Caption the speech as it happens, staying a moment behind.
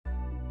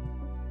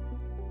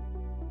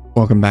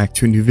Welcome back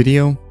to a new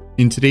video.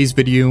 In today's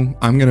video,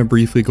 I'm going to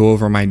briefly go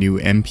over my new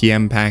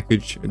NPM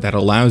package that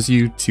allows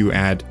you to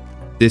add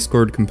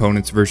Discord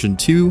Components version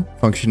 2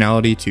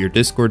 functionality to your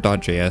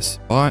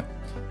Discord.js bot.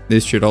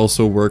 This should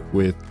also work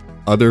with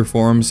other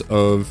forms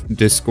of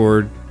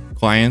Discord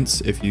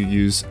clients if you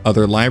use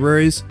other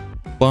libraries,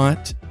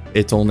 but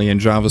it's only in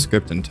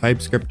JavaScript and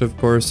TypeScript, of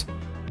course,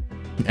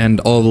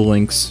 and all the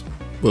links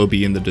will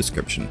be in the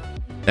description.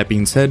 That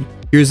being said,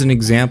 here's an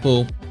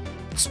example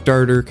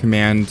starter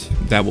command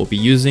that we'll be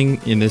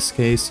using in this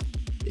case.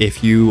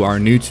 If you are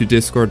new to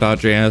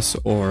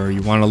Discord.js or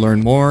you want to learn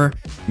more,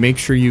 make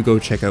sure you go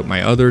check out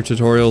my other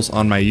tutorials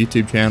on my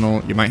YouTube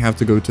channel. You might have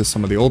to go to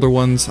some of the older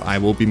ones. I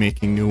will be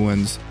making new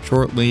ones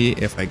shortly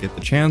if I get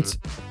the chance.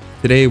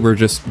 Today we're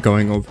just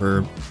going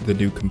over the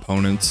new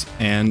components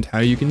and how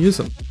you can use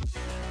them.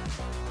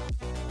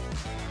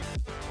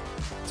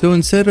 So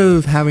instead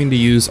of having to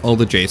use all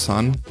the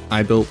JSON,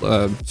 I built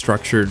a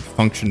structured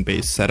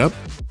function-based setup,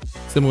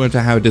 similar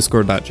to how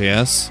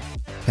Discord.js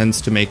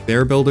tends to make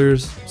their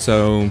builders,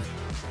 so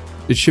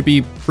it should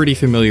be pretty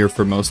familiar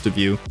for most of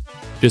you.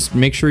 Just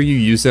make sure you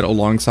use it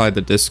alongside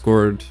the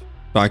Discord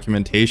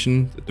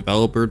documentation, the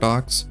developer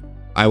docs.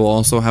 I will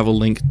also have a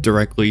link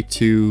directly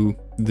to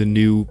the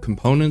new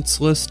components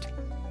list,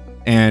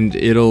 and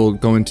it'll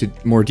go into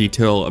more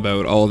detail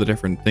about all the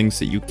different things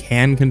that you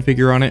can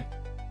configure on it.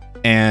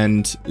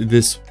 And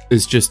this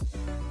is just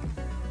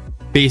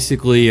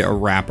basically a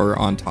wrapper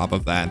on top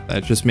of that.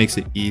 That just makes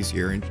it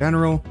easier in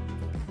general.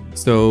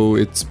 So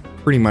it's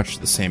pretty much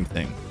the same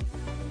thing.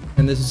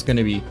 And this is going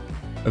to be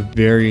a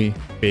very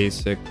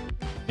basic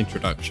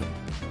introduction.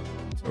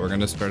 So we're going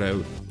to start out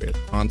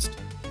with const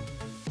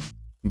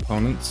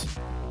components,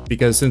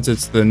 because since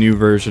it's the new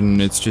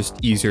version, it's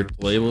just easier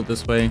to label it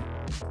this way.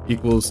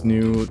 Equals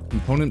new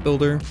component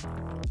builder.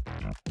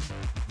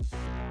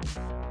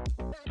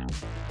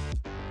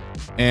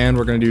 And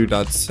we're going to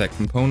do .set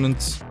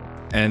components.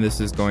 And this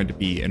is going to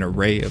be an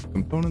array of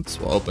components.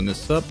 We'll open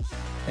this up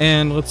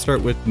and let's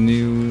start with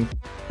new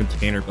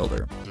container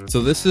builder. So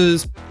this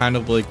is kind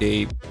of like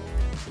a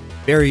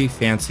very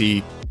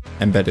fancy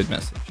embedded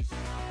message.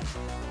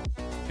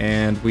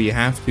 And we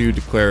have to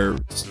declare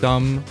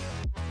some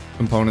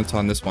components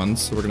on this one.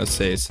 So we're going to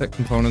say set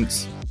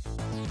components,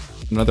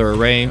 another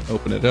array,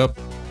 open it up,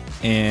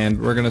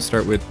 and we're going to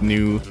start with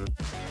new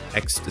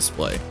text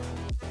display.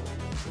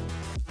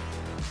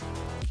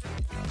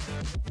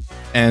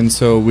 And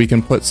so we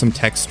can put some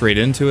text straight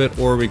into it,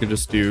 or we could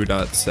just do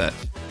 .set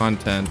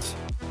content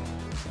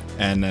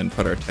and then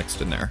put our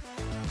text in there.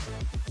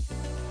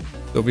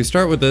 So if we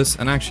start with this,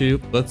 and actually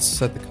let's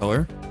set the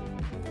color.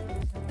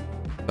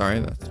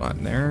 Sorry, that's not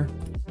in there.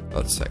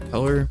 Let's set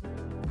color.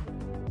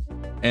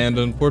 And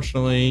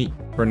unfortunately,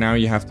 for now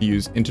you have to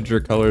use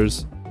integer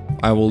colors.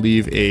 I will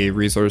leave a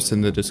resource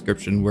in the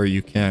description where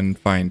you can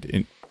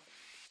find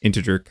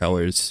integer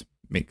colors.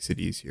 Makes it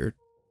easier,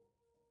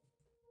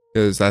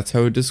 because that's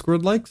how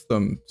Discord likes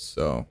them.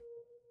 So,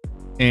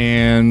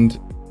 and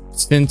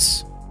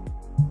since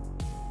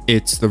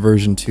it's the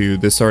version 2,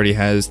 this already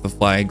has the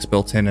flags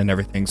built in and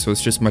everything, so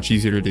it's just much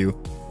easier to do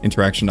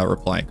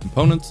interaction.reply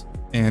components,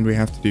 and we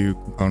have to do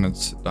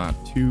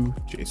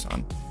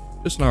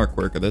components.toJSON. Just another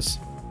quirk of this,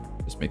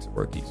 just makes it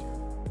work easier.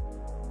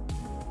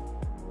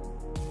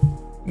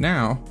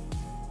 Now,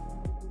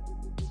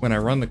 when I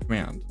run the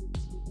command,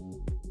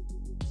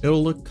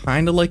 it'll look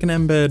kind of like an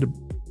embed,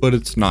 but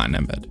it's not an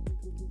embed.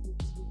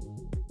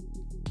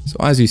 So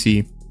as you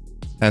see,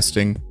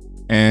 testing,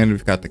 and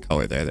we've got the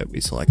color there that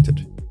we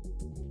selected.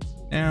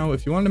 Now,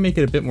 if you want to make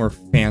it a bit more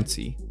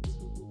fancy,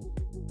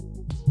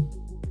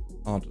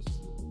 I'll just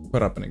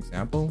put up an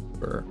example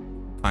for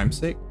time's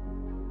sake.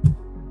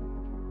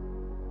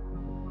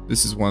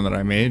 This is one that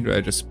I made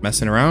by just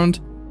messing around.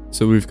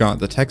 So we've got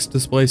the text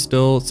display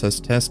still, it says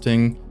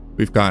testing.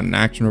 We've got an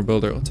action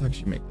builder. Let's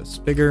actually make this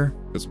bigger,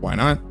 because why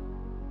not?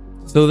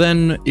 So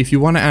then if you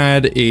want to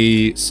add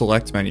a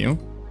select menu,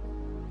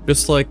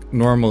 just like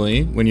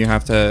normally when you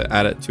have to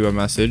add it to a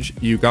message,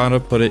 you gotta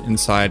put it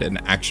inside an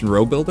action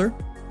row builder.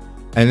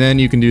 And then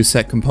you can do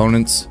set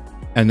components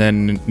and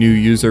then new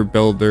user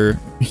builder,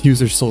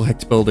 user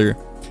select builder,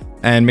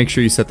 and make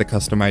sure you set the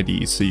custom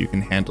IDs so you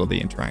can handle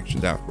the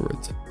interactions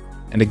afterwards.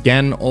 And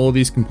again, all of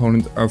these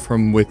components are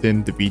from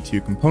within the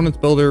V2 components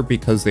builder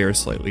because they are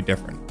slightly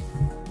different.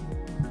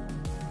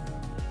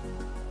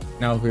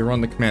 Now, if we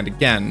run the command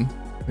again,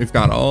 we've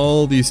got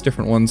all these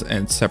different ones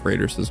and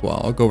separators as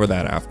well. I'll go over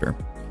that after.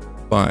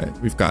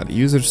 But we've got the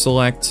user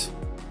select,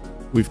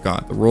 we've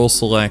got the role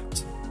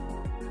select,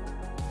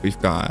 we've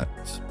got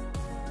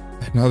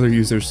another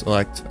user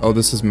select. Oh,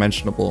 this is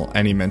mentionable,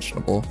 any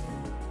mentionable.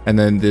 And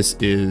then this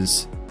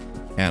is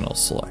channel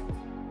select.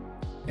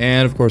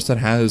 And of course that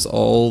has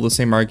all the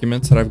same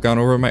arguments that I've gone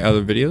over in my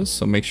other videos.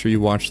 So make sure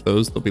you watch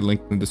those. They'll be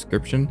linked in the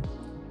description.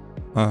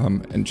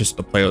 And just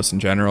the playlist in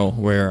general,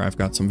 where I've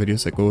got some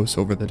videos that goes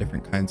over the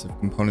different kinds of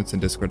components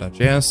in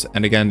Discord.js.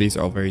 And again, these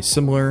are all very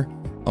similar.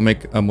 I'll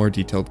make a more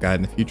detailed guide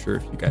in the future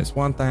if you guys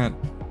want that.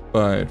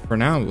 But for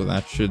now,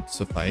 that should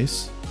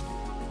suffice.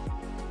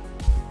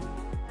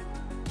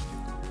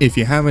 If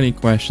you have any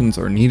questions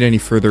or need any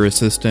further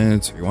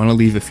assistance, or you want to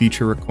leave a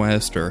feature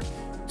request or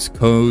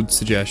code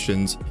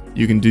suggestions,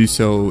 you can do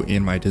so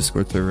in my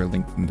Discord server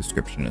link in the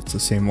description. It's the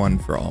same one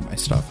for all my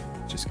stuff.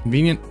 It's just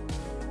convenient.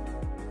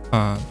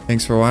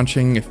 Thanks for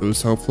watching. If it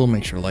was helpful,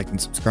 make sure to like and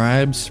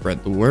subscribe,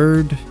 spread the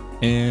word,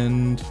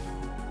 and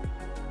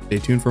stay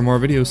tuned for more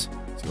videos.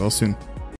 See you all soon.